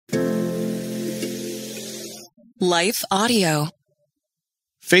Life Audio.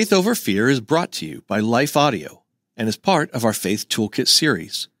 Faith Over Fear is brought to you by Life Audio and is part of our Faith Toolkit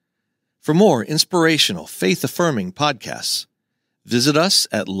series. For more inspirational, faith-affirming podcasts, visit us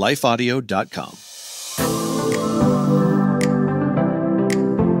at lifeaudio.com.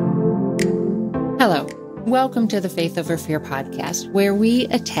 Hello. Welcome to the Faith Over Fear podcast, where we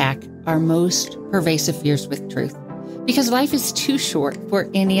attack our most pervasive fears with truth. Because life is too short for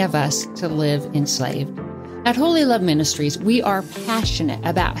any of us to live enslaved. At Holy Love Ministries, we are passionate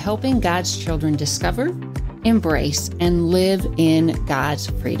about helping God's children discover, embrace, and live in God's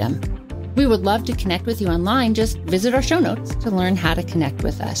freedom. We would love to connect with you online. Just visit our show notes to learn how to connect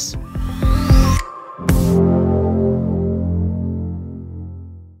with us.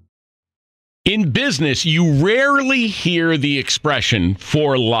 In business, you rarely hear the expression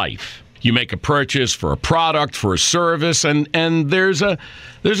 "for life." You make a purchase for a product, for a service, and there's a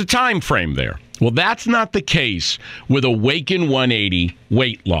time frame there. Well, that's not the case with Awaken 180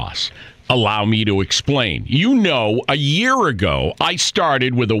 weight loss. Allow me to explain. You know, a year ago, I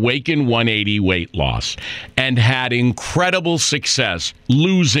started with Awaken 180 weight loss and had incredible success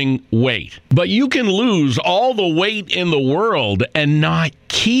losing weight. But you can lose all the weight in the world and not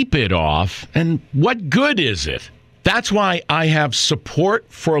keep it off. And what good is it? That's why I have support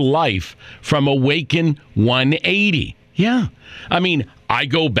for life from Awaken 180. Yeah. I mean, I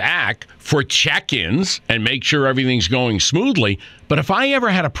go back for check-ins and make sure everything's going smoothly. But if I ever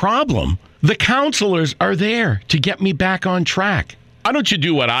had a problem, the counselors are there to get me back on track. Why don't you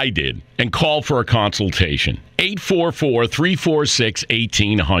do what I did and call for a consultation?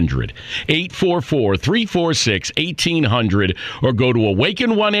 844-346-1800. 844-346-1800 or go to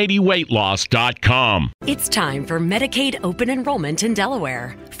awaken180weightloss.com. It's time for Medicaid open enrollment in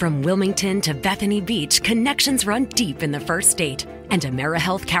Delaware. From Wilmington to Bethany Beach, connections run deep in the first state. And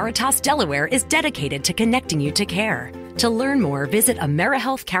AmeriHealth Caritas Delaware is dedicated to connecting you to care. To learn more, visit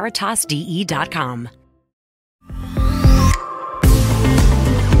AmeriHealthCaritasDE.com.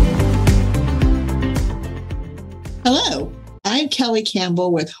 Hello, I'm Kelly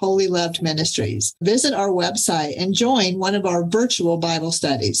Campbell with Holy Love Ministries. Visit our website and join one of our virtual Bible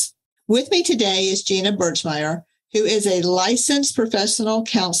studies. With me today is Gina Birkemeier, who is a licensed professional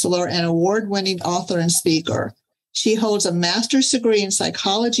counselor and award-winning author and speaker. She holds a master's degree in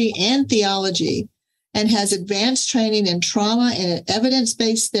psychology and theology and has advanced training in trauma and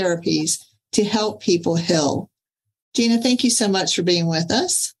evidence-based therapies to help people heal. Gina, thank you so much for being with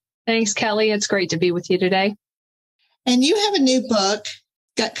us. Thanks, Kelly. It's great to be with you today. And you have a new book,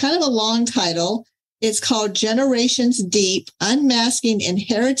 got kind of a long title. It's called Generations Deep, Unmasking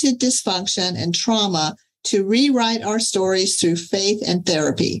Inherited Dysfunction and Trauma to Rewrite Our Stories Through Faith and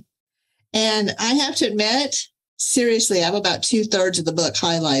Therapy. And I have to admit, seriously, I have about 2/3 of the book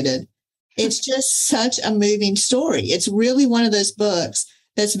highlighted. It's just such a moving story. It's really one of those books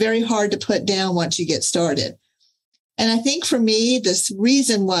that's very hard to put down once you get started. And I think for me, this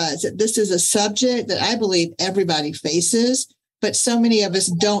reason was that this is a subject that I believe everybody faces, but so many of us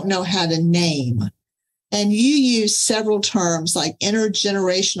don't know how to name. And you use several terms like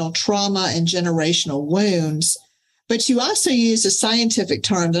intergenerational trauma and generational wounds, but you also use a scientific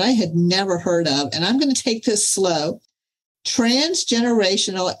term that I had never heard of, and I'm going to take this slow: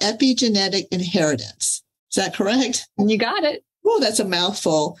 transgenerational epigenetic inheritance. Is that correct? You got it. Oh, that's a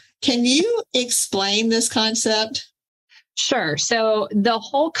mouthful. Can you explain this concept? Sure. So the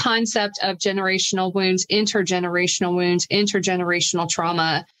whole concept of generational wounds, intergenerational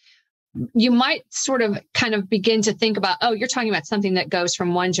trauma, you might sort of kind of begin to think about, oh, you're talking about something that goes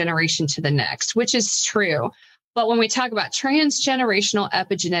from one generation to the next, which is true. But when we talk about transgenerational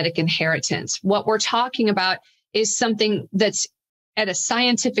epigenetic inheritance, what we're talking about is something that's at a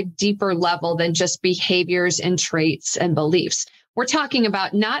scientific, deeper level than just behaviors and traits and beliefs. We're talking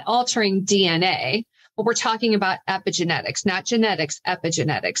about not altering DNA, but we're talking about epigenetics, not genetics,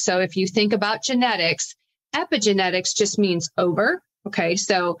 epigenetics. So if you think about genetics, epigenetics just means over. Okay.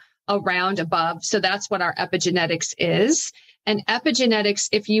 So around, above. So that's what our epigenetics is. And epigenetics,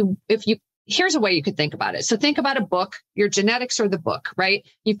 here's a way you could think about it. So think about a book. Your genetics are the book, right?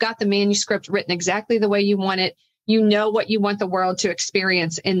 You've got the manuscript written exactly the way you want it. You know what you want the world to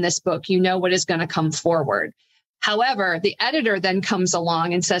experience in this book. You know what is going to come forward. However, the editor then comes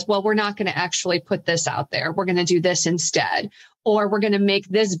along and says, well, we're not going to actually put this out there. We're going to do this instead. Or we're going to make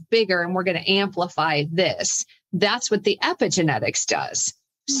this bigger and we're going to amplify this. That's what the epigenetics does.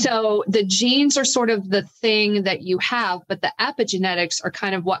 So the genes are sort of the thing that you have, but the epigenetics are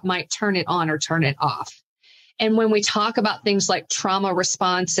kind of what might turn it on or turn it off. And when we talk about things like trauma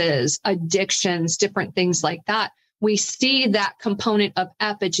responses, addictions, different things like that, we see that component of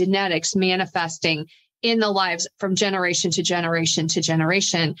epigenetics manifesting in the lives from generation to generation to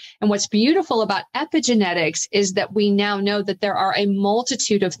generation. And what's beautiful about epigenetics is that we now know that there are a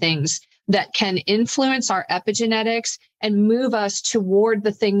multitude of things that can influence our epigenetics and move us toward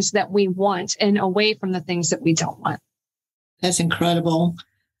the things that we want and away from the things that we don't want. That's incredible.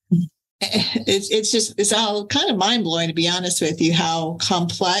 It's all kind of mind blowing, to be honest with you, how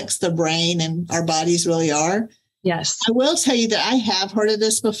complex the brain and our bodies really are. Yes. I will tell you that I have heard of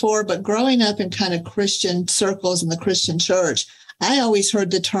this before, but growing up in kind of Christian circles in the Christian church, I always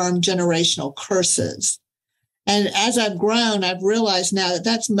heard the term generational curses. And as I've grown, I've realized now that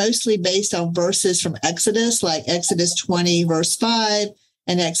that's mostly based on verses from Exodus, like Exodus 20, verse 5,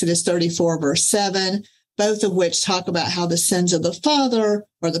 and Exodus 34, verse 7, both of which talk about how the sins of the father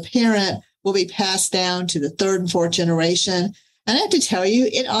or the parent will be passed down to the third and fourth generation. And I have to tell you,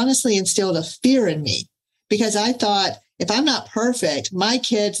 it honestly instilled a fear in me, because I thought, if I'm not perfect, my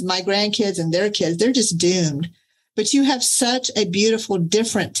kids, my grandkids, and their kids, they're just doomed. But you have such a beautiful,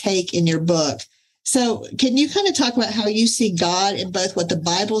 different take in your book. So can you kind of talk about how you see God in both what the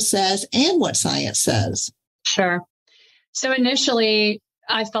Bible says and what science says? Sure. So initially,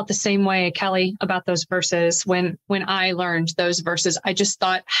 I felt the same way, Kelly, about those verses. When I learned those verses, I just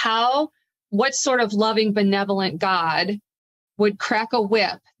thought, what sort of loving, benevolent God would crack a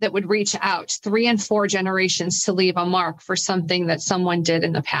whip that would reach out 3 and 4 generations to leave a mark for something that someone did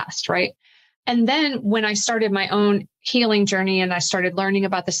in the past, right? And then when I started my own healing journey and I started learning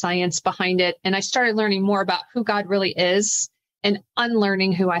about the science behind it, and I started learning more about who God really is and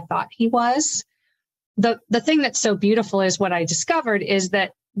unlearning who I thought he was, the thing that's so beautiful is what I discovered is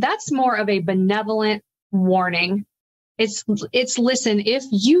that that's more of a benevolent warning. It's listen, if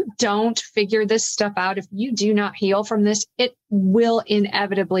you don't figure this stuff out, if you do not heal from this, it will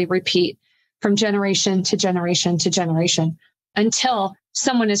inevitably repeat from generation to generation to generation until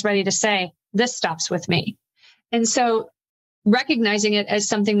someone is ready to say, this stops with me. And so recognizing it as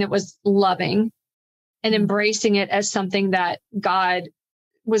something that was loving and embracing it as something that God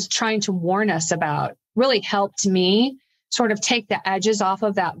was trying to warn us about really helped me sort of take the edges off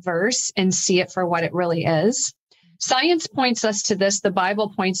of that verse and see it for what it really is. Science points us to this. The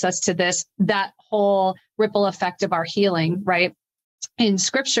Bible points us to this, that whole ripple effect of our healing, right? In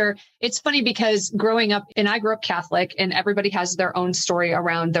scripture, it's funny because growing up, and I grew up Catholic, and everybody has their own story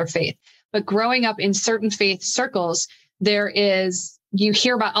around their faith. But growing up in certain faith circles, you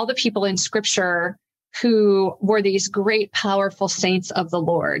hear about all the people in scripture who were these great, powerful saints of the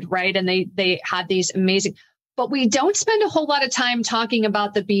Lord, right? And they had these amazing, but we don't spend a whole lot of time talking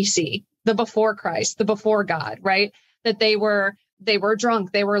about the BC, the before Christ, the before God, right? That they were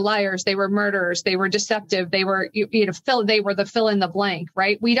drunk, they were liars, they were murderers, they were deceptive, they were, they were the fill in the blank,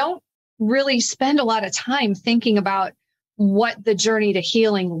 right? We don't really spend a lot of time thinking about what the journey to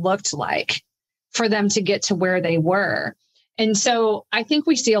healing looked like for them to get to where they were. And so I think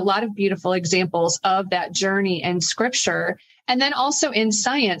we see a lot of beautiful examples of that journey in scripture and then also in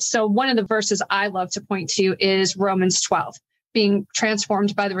science. So one of the verses I love to point to is Romans 12, being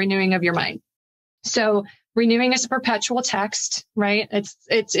transformed by the renewing of your mind. So renewing is a perpetual text, right?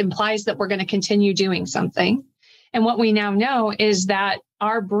 It implies that we're going to continue doing something. And what we now know is that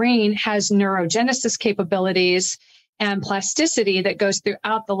our brain has neurogenesis capabilities and plasticity that goes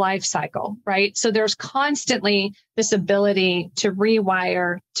throughout the life cycle, right? So there's constantly this ability to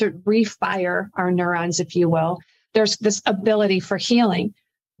rewire, to refire our neurons, if you will. There's this ability for healing.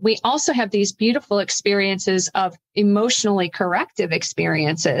 We also have these beautiful experiences of emotionally corrective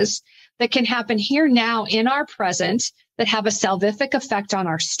experiences that can happen here now in our present that have a salvific effect on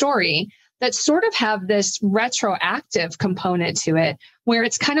our story that sort of have this retroactive component to it, where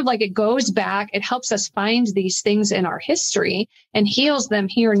it's kind of like it goes back, it helps us find these things in our history and heals them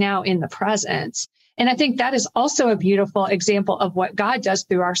here now in the present. And I think that is also a beautiful example of what God does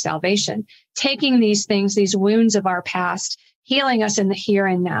through our salvation, taking these things, these wounds of our past, healing us in the here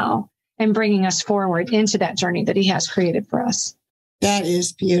and now, and bringing us forward into that journey that he has created for us. That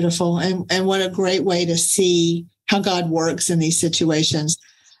is beautiful. And what a great way to see how God works in these situations.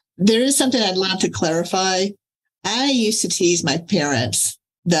 There is something I'd love to clarify. I used to tease my parents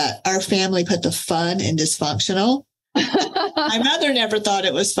that our family put the fun in dysfunctional. My mother never thought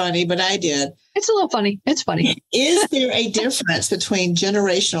it was funny, but I did. It's a little funny. It's funny. Is there a difference between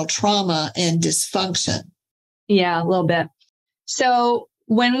generational trauma and dysfunction? Yeah, a little bit. So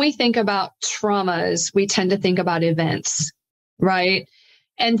when we think about traumas, we tend to think about events, right?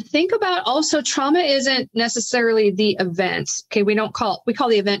 And think about also trauma isn't necessarily the event. Okay, we call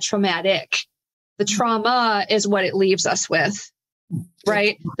the event traumatic. The trauma is what it leaves us with,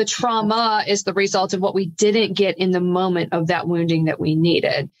 right? The trauma is the result of what we didn't get in the moment of that wounding that we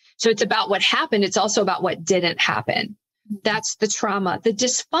needed. So it's about what happened. It's also about what didn't happen. That's the trauma. The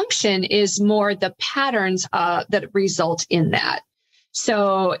dysfunction is more the patterns that result in that.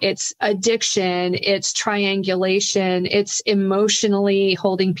 So it's addiction, it's triangulation, it's emotionally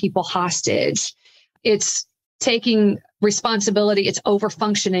holding people hostage. It's taking responsibility, it's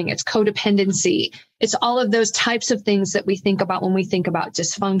overfunctioning, it's codependency. It's all of those types of things that we think about when we think about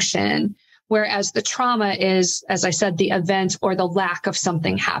dysfunction. Whereas the trauma is, as I said, the event or the lack of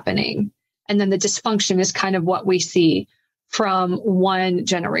something happening. And then the dysfunction is kind of what we see from one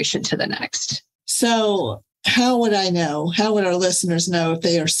generation to the next. So how would I know? How would our listeners know if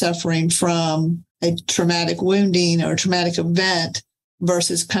they are suffering from a traumatic wounding or a traumatic event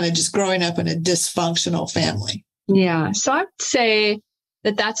versus kind of just growing up in a dysfunctional family? Yeah. So I'd say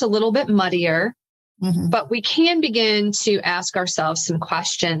that that's a little bit muddier, but we can begin to ask ourselves some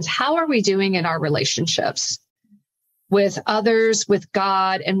questions. How are we doing in our relationships with others, with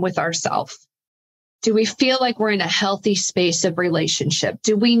God, and with ourselves? Do we feel like we're in a healthy space of relationship?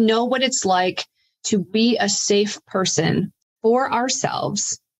 Do we know what it's like to be a safe person for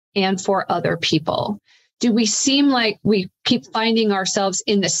ourselves and for other people? Do we seem like we keep finding ourselves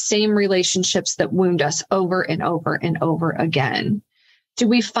in the same relationships that wound us over and over and over again? Do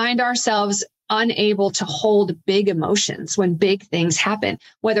we find ourselves unable to hold big emotions when big things happen,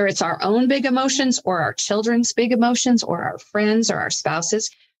 whether it's our own big emotions or our children's big emotions or our friends or our spouses?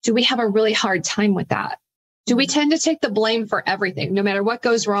 Do we have a really hard time with that? Do we tend to take the blame for everything? No matter what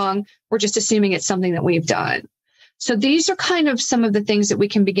goes wrong, we're just assuming it's something that we've done. So these are kind of some of the things that we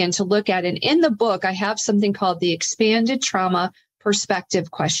can begin to look at. And in the book, I have something called the Expanded Trauma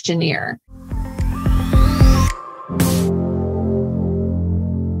Perspective Questionnaire.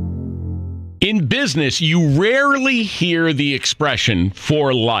 In business, you rarely hear the expression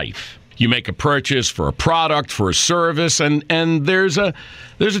 "for life." You make a purchase for a product, for a service, and there's a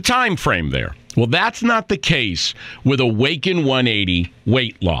time frame there. Well, that's not the case with Awaken 180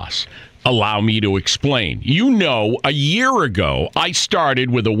 weight loss. Allow me to explain. You know, a year ago, I started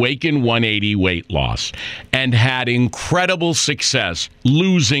with Awaken 180 weight loss and had incredible success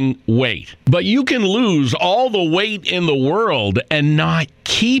losing weight. But you can lose all the weight in the world and not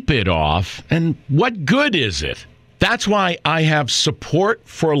keep it off. And what good is it? That's why I have support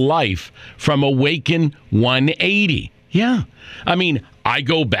for life from Awaken 180. Yeah. I mean, I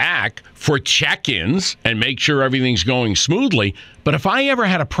go back for check-ins and make sure everything's going smoothly. But if I ever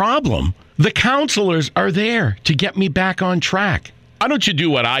had a problem, the counselors are there to get me back on track. Why don't you do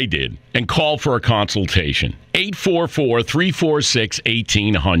what I did and call for a consultation?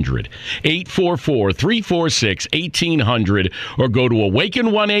 844-346-1800. 844-346-1800 or go to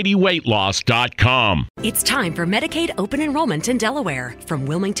awaken180weightloss.com. It's time for Medicaid open enrollment in Delaware. From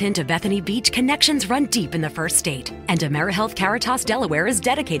Wilmington to Bethany Beach, connections run deep in the first state. And AmeriHealth Caritas Delaware is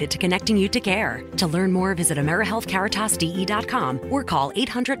dedicated to connecting you to care. To learn more, visit AmeriHealthCaritasDE.com or call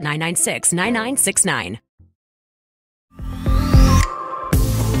 800-996-9969.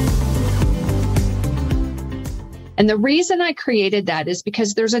 And the reason I created that is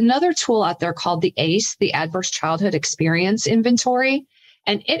because there's another tool out there called the ACE, the Adverse Childhood Experience Inventory.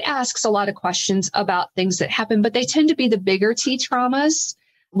 And it asks a lot of questions about things that happen, but they tend to be the bigger T traumas,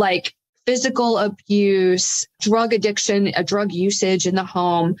 like physical abuse, drug addiction, drug usage in the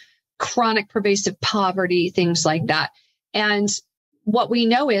home, chronic pervasive poverty, things like that. And what we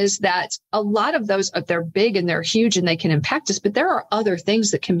know is that a lot of those, they're big and they're huge and they can impact us, but there are other things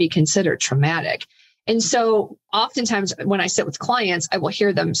that can be considered traumatic. And so oftentimes when I sit with clients, I will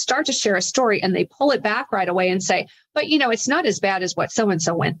hear them start to share a story and they pull it back right away and say, but you know, it's not as bad as what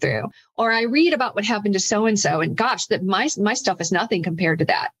so-and-so went through. Or I read about what happened to so-and-so and gosh, that my stuff is nothing compared to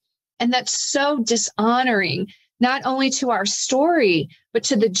that. And that's so dishonoring, not only to our story, but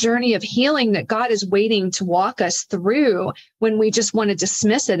to the journey of healing that God is waiting to walk us through when we just want to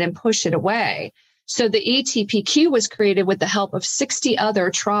dismiss it and push it away. So the ETPQ was created with the help of 60 other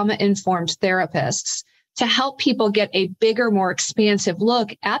trauma-informed therapists to help people get a bigger, more expansive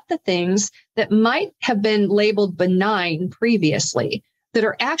look at the things that might have been labeled benign previously that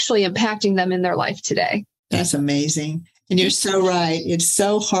are actually impacting them in their life today. That's amazing. And you're so right. It's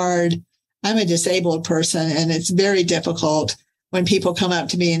so hard. I'm a disabled person, and it's very difficult when people come up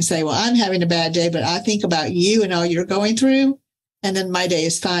to me and say, well, I'm having a bad day, but I think about you and all you're going through. And then my day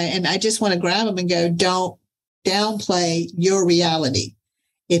is fine. And I just want to grab them and go, don't downplay your reality.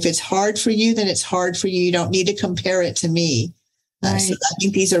 If it's hard for you, then it's hard for you. You don't need to compare it to me. Right. So I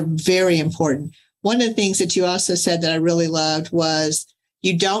think these are very important. One of the things that you also said that I really loved was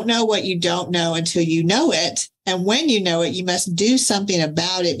You don't know what you don't know until you know it. And when you know it, you must do something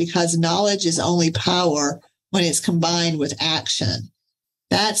about it, because knowledge is only power when it's combined with action.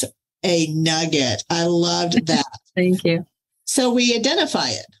 That's a nugget. I loved that. Thank you. So we identify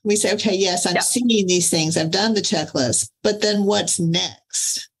it. We say, okay, yes, I'm seeing these things. I've done the checklist, but then what's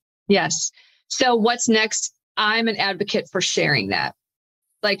next? Yes. So what's next? I'm an advocate for sharing that.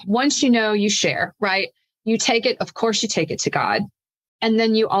 Like once you know, you share, right? You take it, of course, you take it to God. And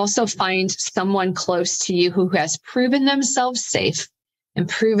then you also find someone close to you who has proven themselves safe and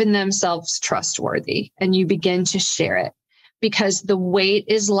proven themselves trustworthy. And you begin to share it, because the weight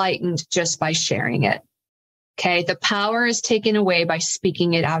is lightened just by sharing it. Okay. The power is taken away by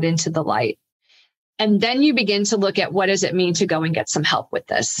speaking it out into the light. And then you begin to look at, what does it mean to go and get some help with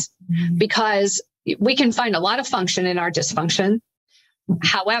this? Mm-hmm. Because we can find a lot of function in our dysfunction.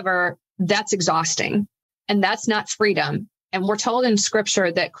 However, that's exhausting, and that's not freedom. And we're told in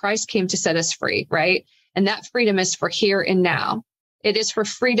scripture that Christ came to set us free, right? And that freedom is for here and now. It is for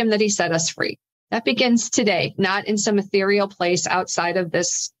freedom that he set us free. That begins today, not in some ethereal place outside of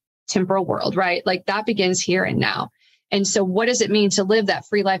this temporal world, right? Like that begins here and now. And so what does it mean to live that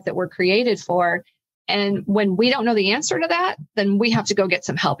free life that we're created for? And when we don't know the answer to that, then we have to go get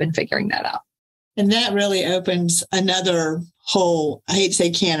some help in figuring that out. And that really opens another whole, I hate to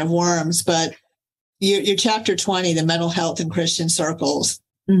say can of worms, but your chapter 20, the mental health in Christian circles.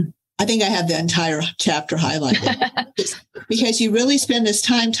 I think I have the entire chapter highlighted because you really spend this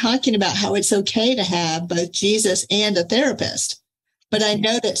time talking about how it's okay to have both Jesus and a therapist. But I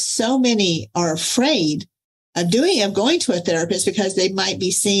know that so many are afraid of going to a therapist because they might be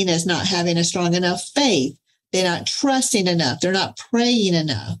seen as not having a strong enough faith. They're not trusting enough. They're not praying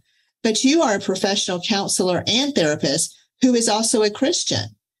enough. But you are a professional counselor and therapist who is also a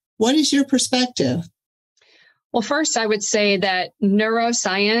Christian. What is your perspective? Well, first, I would say that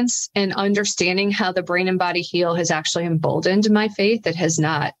neuroscience and understanding how the brain and body heal has actually emboldened my faith. It has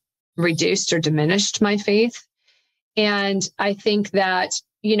not reduced or diminished my faith. And I think that,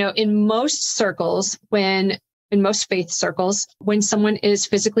 in most circles, in most faith circles, when someone is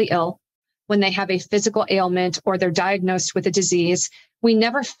physically ill, when they have a physical ailment or they're diagnosed with a disease, we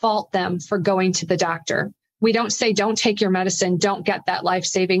never fault them for going to the doctor. We don't say, don't take your medicine, don't get that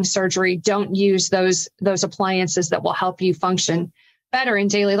life-saving surgery, don't use those appliances that will help you function better in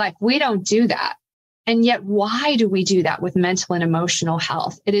daily life. We don't do that. And yet, why do we do that with mental and emotional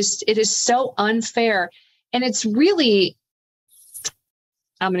health? It is so unfair. And it's really,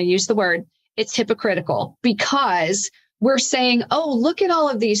 I'm going to use the word, it's hypocritical, because we're saying, oh, look at all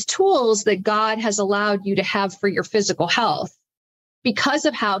of these tools that God has allowed you to have for your physical health. Because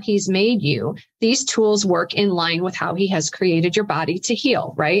of how he's made you, these tools work in line with how he has created your body to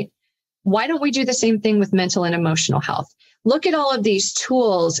heal, right? Why don't we do the same thing with mental and emotional health? Look at all of these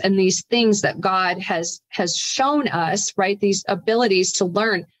tools and these things that God has shown us, right? These abilities to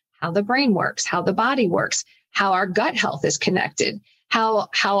learn how the brain works, how the body works, how our gut health is connected, how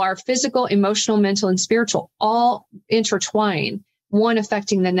our physical, emotional, mental, and spiritual all intertwine, one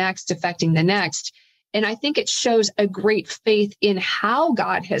affecting the next. And I think it shows a great faith in how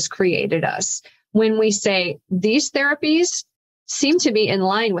God has created us when we say these therapies seem to be in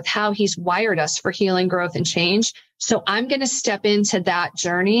line with how he's wired us for healing, growth, and change. So I'm going to step into that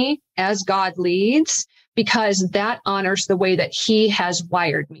journey as God leads, because that honors the way that he has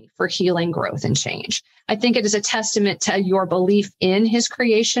wired me for healing, growth, and change. I think it is a testament to your belief in his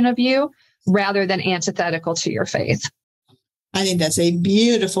creation of you rather than antithetical to your faith. I think that's a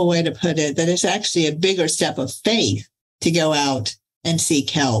beautiful way to put it, that it's actually a bigger step of faith to go out and seek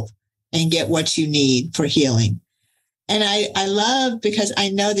help and get what you need for healing. And I love, because I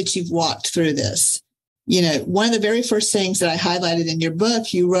know that you've walked through this. One of the very first things that I highlighted in your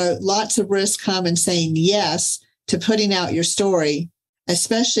book, you wrote, lots of risks come in saying yes to putting out your story,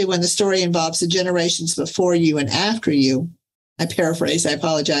 especially when the story involves the generations before you and after you. I paraphrase, I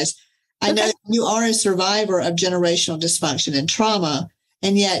apologize. I know you are a survivor of generational dysfunction and trauma,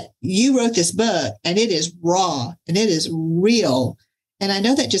 and yet you wrote this book and it is raw and it is real. And I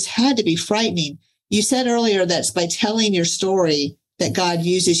know that just had to be frightening. You said earlier that's by telling your story that God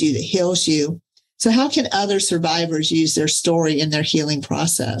uses you, that heals you. So how can other survivors use their story in their healing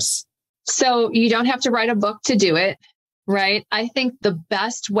process? So you don't have to write a book to do it, right? I think the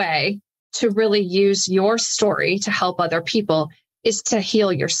best way to really use your story to help other people is to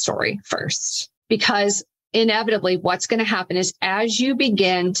heal your story first, because inevitably what's going to happen is as you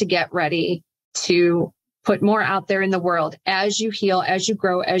begin to get ready to put more out there in the world, as you heal, as you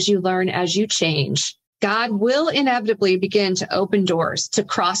grow, as you learn, as you change, God will inevitably begin to open doors, to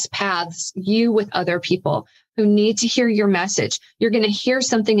cross paths, you with other people who need to hear your message. You're going to hear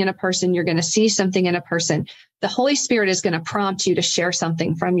something in a person. You're going to see something in a person. The Holy Spirit is going to prompt you to share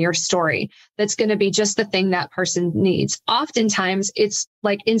something from your story that's going to be just the thing that person needs. Oftentimes, it's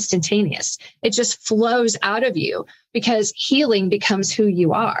like instantaneous. It just flows out of you because healing becomes who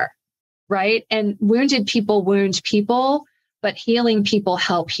you are, right? And wounded people wound people, but healing people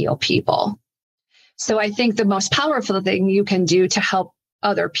help heal people. So I think the most powerful thing you can do to help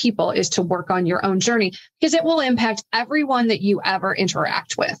other people is to work on your own journey, because it will impact everyone that you ever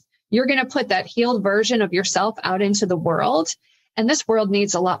interact with. You're going to put that healed version of yourself out into the world, and this world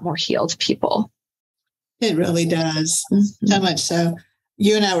needs a lot more healed people. It really does. So much so.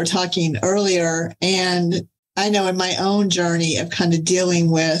 You and I were talking earlier, and I know in my own journey of kind of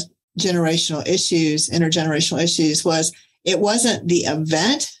dealing with generational issues, intergenerational issues, it wasn't the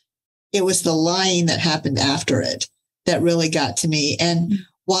event, it was the lying that happened after it that really got to me. And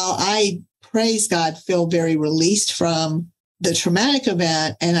while I, praise God, feel very released from the traumatic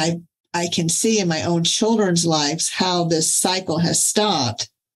event, and I can see in my own children's lives how this cycle has stopped,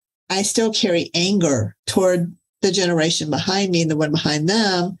 I still carry anger toward the generation behind me and the one behind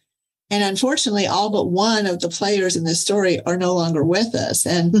them. And unfortunately, all but one of the players in this story are no longer with us.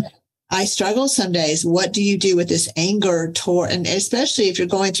 And I struggle some days. What do you do with this anger toward, and especially if you're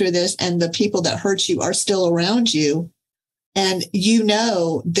going through this and the people that hurt you are still around you, and you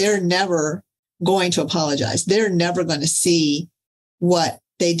know they're never going to apologize. They're never going to see what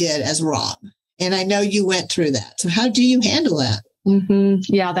they did as wrong. And I know you went through that. So how do you handle that?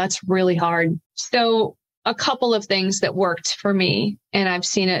 Yeah, that's really hard. So a couple of things that worked for me, and I've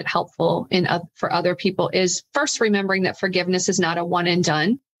seen it helpful for other people, is first remembering that forgiveness is not a one and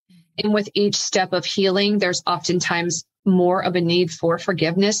done. And with each step of healing, there's oftentimes more of a need for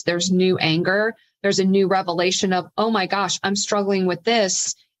forgiveness. There's new anger. There's a new revelation of, oh my gosh, I'm struggling with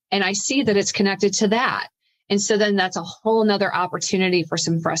this. And I see that it's connected to that. And so then that's a whole nother opportunity for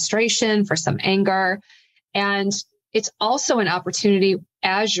some frustration, for some anger. And it's also an opportunity,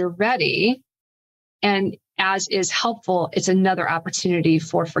 as you're ready and as is helpful, it's another opportunity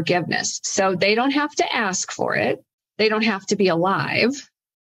for forgiveness. So they don't have to ask for it. They don't have to be alive.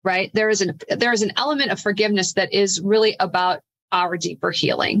 Right? There is an element of forgiveness that is really about our deeper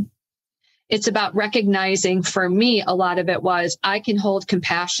healing. It's about recognizing, for me, a lot of it was I can hold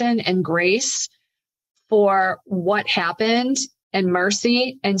compassion and grace for what happened and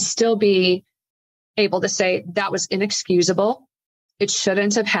mercy and still be able to say that was inexcusable. It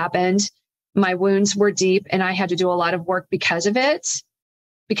shouldn't have happened. My wounds were deep and I had to do a lot of work because of it,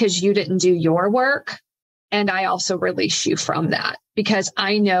 because you didn't do your work. And I also release you from that because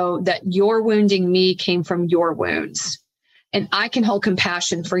I know that your wounding me came from your wounds, and I can hold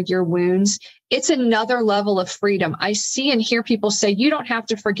compassion for your wounds. It's another level of freedom. I see and hear people say, you don't have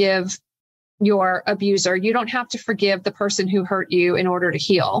to forgive your abuser. You don't have to forgive the person who hurt you in order to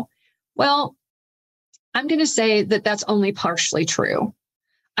heal. Well, I'm going to say that that's only partially true.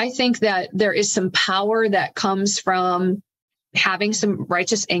 I think that there is some power that comes from having some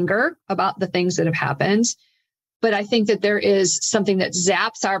righteous anger about the things that have happened. But I think that there is something that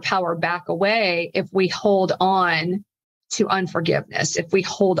zaps our power back away if we hold on to unforgiveness, if we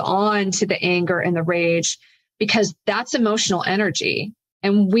hold on to the anger and the rage, because that's emotional energy.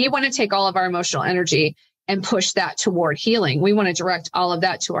 And we want to take all of our emotional energy and push that toward healing. We want to direct all of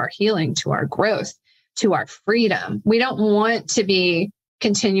that to our healing, to our growth, to our freedom. We don't want to be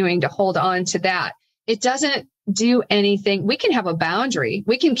continuing to hold on to that. It doesn't do anything. We can have a boundary.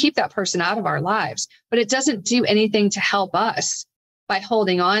 We can keep that person out of our lives, but it doesn't do anything to help us by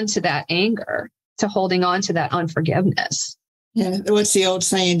holding on to that anger, to holding on to that unforgiveness. Yeah. What's the old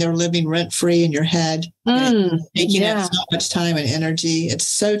saying? They're living rent free in your head, taking up so much time and energy. It's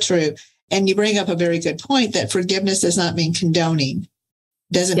so true. And you bring up a very good point that forgiveness does not mean condoning.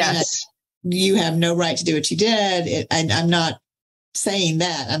 Doesn't mean that you have no right to do what you did. I'm not saying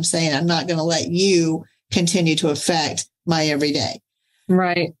that. I'm saying I'm not going to let you continue to affect my everyday.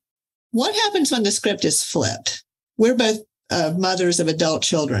 Right. What happens when the script is flipped? We're both mothers of adult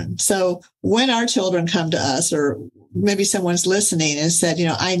children. So when our children come to us, or maybe someone's listening and said,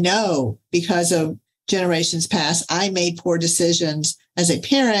 I know because of generations past, I made poor decisions as a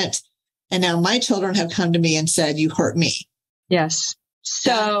parent. And now my children have come to me and said, you hurt me. Yes.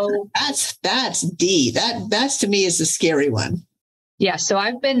 So that's deep. That's to me is the scary one. Yeah. So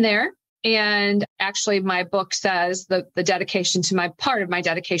I've been there. And actually, my book says the dedication to part of my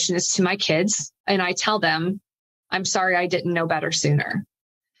dedication is to my kids. And I tell them, I'm sorry I didn't know better sooner.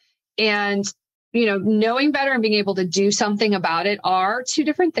 And knowing better and being able to do something about it are two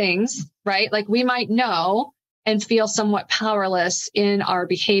different things, right? Like we might know and feel somewhat powerless in our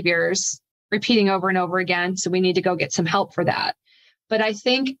behaviors, repeating over and over again. So we need to go get some help for that. But I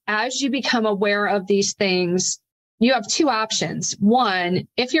think as you become aware of these things, you have two options. One,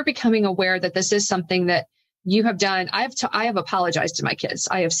 if you're becoming aware that this is something that you have done, I have apologized to my kids.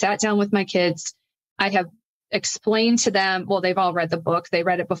 I have sat down with my kids. I have explained to them, well, they've all read the book. They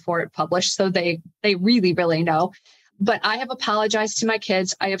read it before it published. So they really, really know. But I have apologized to my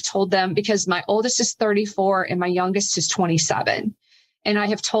kids. I have told them, because my oldest is 34 and my youngest is 27. And I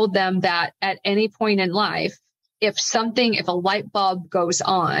have told them that at any point in life, if a light bulb goes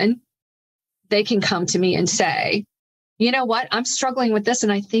on, they can come to me and say, you know what, I'm struggling with this.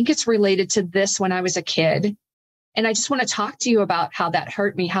 And I think it's related to this when I was a kid. And I just want to talk to you about how that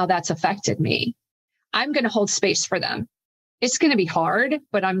hurt me, how that's affected me. I'm going to hold space for them. It's going to be hard,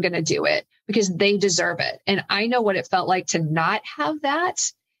 but I'm going to do it because they deserve it. And I know what it felt like to not have that.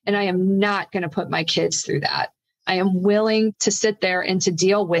 And I am not going to put my kids through that. I am willing to sit there and to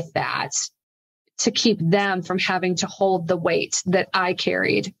deal with that, to keep them from having to hold the weight that I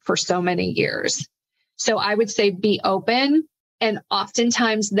carried for so many years. So I would say be open. And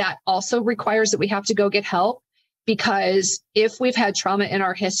oftentimes that also requires that we have to go get help, because if we've had trauma in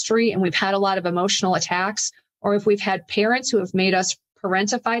our history and we've had a lot of emotional attacks, or if we've had parents who have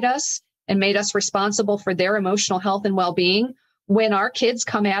parentified us and made us responsible for their emotional health and well-being, when our kids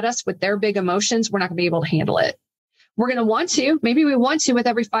come at us with their big emotions, we're not going to be able to handle it. We're going to want to, maybe we want to with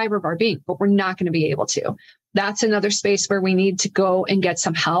every fiber of our being, but we're not going to be able to. That's another space where we need to go and get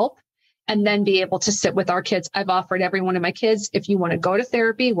some help and then be able to sit with our kids. I've offered every one of my kids, if you want to go to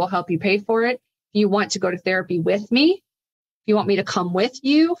therapy, we'll help you pay for it. If you want to go to therapy with me, if you want me to come with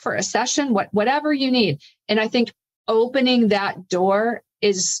you for a session, whatever you need. And I think opening that door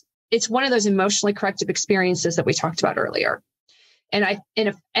it's one of those emotionally corrective experiences that we talked about earlier. And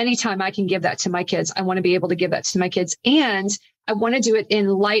if anytime I can give that to my kids, I want to be able to give that to my kids. And I want to do it in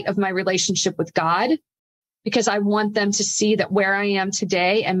light of my relationship with God, because I want them to see that where I am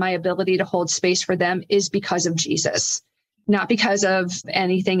today and my ability to hold space for them is because of Jesus, not because of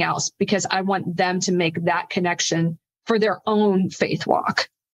anything else, because I want them to make that connection for their own faith walk.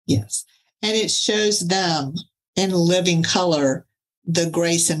 Yes. And it shows them in living color the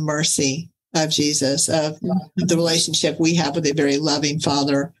grace and mercy of Jesus, of the relationship we have with a very loving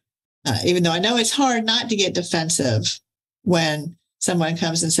Father. Even though I know it's hard not to get defensive when someone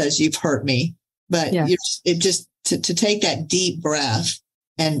comes and says, you've hurt me, but to take that deep breath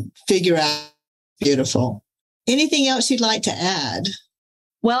and figure out, beautiful. Anything else you'd like to add?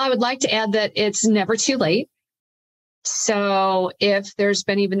 Well, I would like to add that it's never too late. So if there's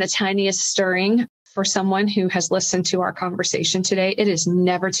been even the tiniest stirring for someone who has listened to our conversation today, it is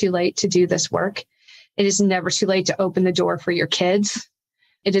never too late to do this work. It is never too late to open the door for your kids.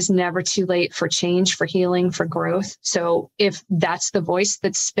 It is never too late for change, for healing, for growth. So if that's the voice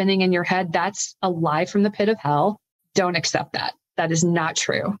that's spinning in your head, that's a lie from the pit of hell. Don't accept that. That is not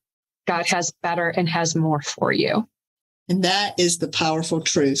true. God has better and has more for you. And that is the powerful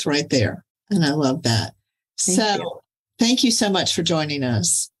truth right there. And I love that. Thank you so much for joining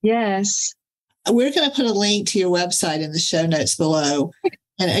us. Yes. We're going to put a link to your website in the show notes below.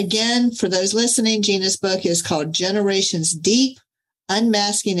 And again, for those listening, Gina's book is called Generations Deep,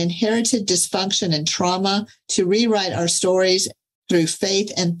 Unmasking Inherited Dysfunction and Trauma to Rewrite Our Stories Through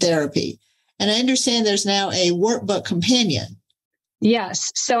Faith and Therapy. And I understand there's now a workbook companion.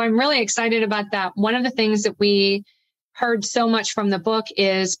 Yes. So I'm really excited about that. One of the things that we heard so much from the book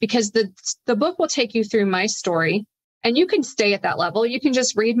is because the book will take you through my story. And you can stay at that level. You can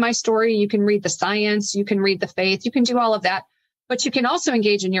just read my story. You can read the science. You can read the faith. You can do all of that. But you can also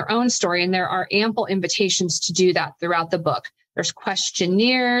engage in your own story. And there are ample invitations to do that throughout the book. There's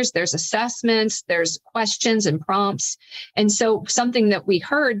questionnaires, there's assessments, there's questions and prompts. And so something that we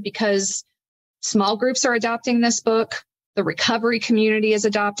heard, because small groups are adopting this book, the recovery community is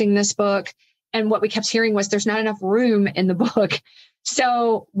adopting this book. And what we kept hearing was there's not enough room in the book.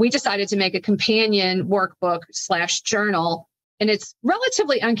 So we decided to make a companion workbook / journal. And it's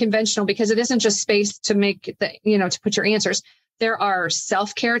relatively unconventional because it isn't just space to make to put your answers. There are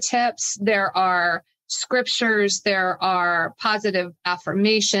self-care tips. There are scriptures. There are positive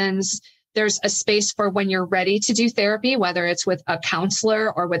affirmations. There's a space for when you're ready to do therapy, whether it's with a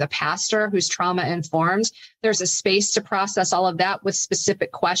counselor or with a pastor who's trauma informed. There's a space to process all of that with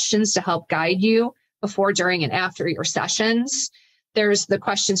specific questions to help guide you before, during, and after your sessions. There's the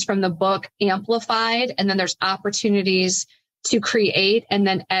questions from the book amplified, and then there's opportunities to create and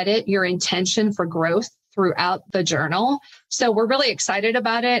then edit your intention for growth throughout the journal. So we're really excited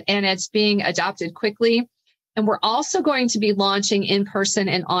about it, and it's being adopted quickly. And we're also going to be launching in-person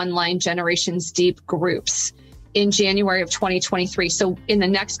and online Generations Deep groups in January of 2023. So in the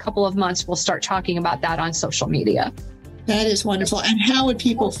next couple of months, we'll start talking about that on social media. That is wonderful. And how would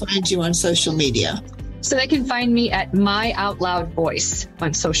people find you on social media? So they can find me at My Out Loud Voice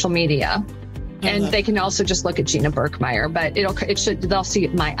on social media. And they can also just look at Gina Birkemeier, but they'll see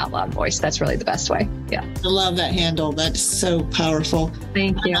My Out Loud Voice. That's really the best way. Yeah. I love that handle. That's so powerful.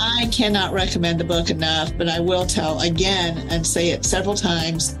 Thank you. I cannot recommend the book enough, but I will tell again and say it several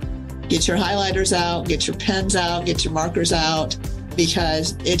times. Get your highlighters out, get your pens out, get your markers out,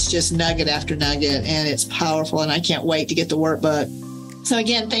 because it's just nugget after nugget and it's powerful. And I can't wait to get the workbook. So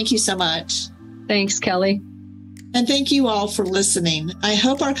again, thank you so much. Thanks, Kelly. And thank you all for listening. I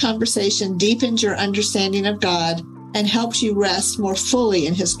hope our conversation deepens your understanding of God and helps you rest more fully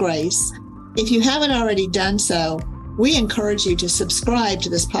in His grace. If you haven't already done so, we encourage you to subscribe to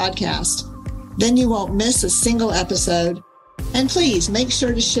this podcast. Then you won't miss a single episode. And please make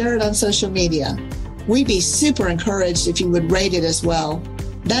sure to share it on social media. We'd be super encouraged if you would rate it as well.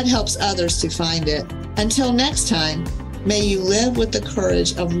 That helps others to find it. Until next time, may you live with the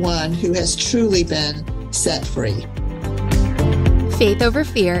courage of one who has truly been set free. Faith Over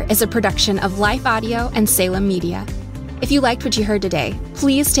Fear is a production of Life Audio and Salem Media. If you liked what you heard today,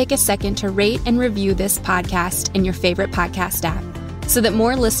 please take a second to rate and review this podcast in your favorite podcast app so that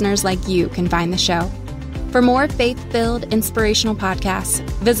more listeners like you can find the show. For more faith-filled, inspirational podcasts,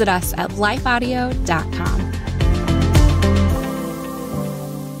 visit us at lifeaudio.com.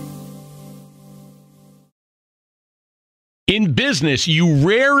 In business, you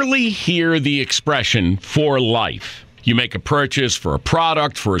rarely hear the expression "for life." You make a purchase for a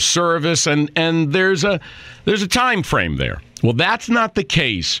product, for a service, and there's a time frame there. Well, that's not the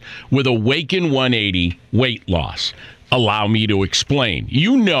case with Awaken 180 weight loss. Allow me to explain.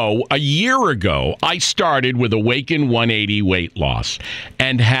 You know, a year ago, I started with Awaken 180 weight loss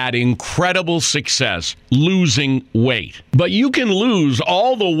and had incredible success losing weight. But you can lose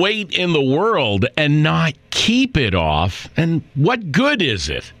all the weight in the world and not keep it off. And what good is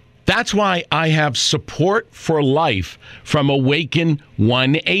it? That's why I have support for life from Awaken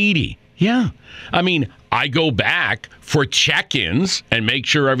 180. Yeah. I mean, I go back for check-ins and make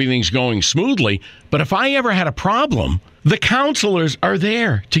sure everything's going smoothly. But if I ever had a problem, the counselors are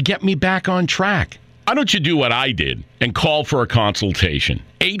there to get me back on track. Why don't you do what I did and call for a consultation?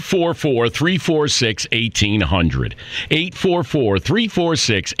 844-346-1800.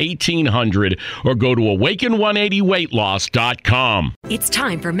 844-346-1800 or go to awaken180weightloss.com. It's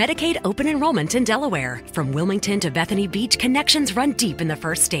time for Medicaid open enrollment in Delaware. From Wilmington to Bethany Beach, connections run deep in the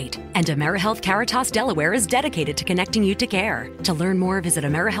first state. And AmeriHealth Caritas Delaware is dedicated to connecting you to care. To learn more, visit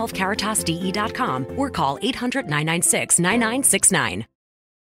AmeriHealthCaritasDE.com or call 800-996-9969.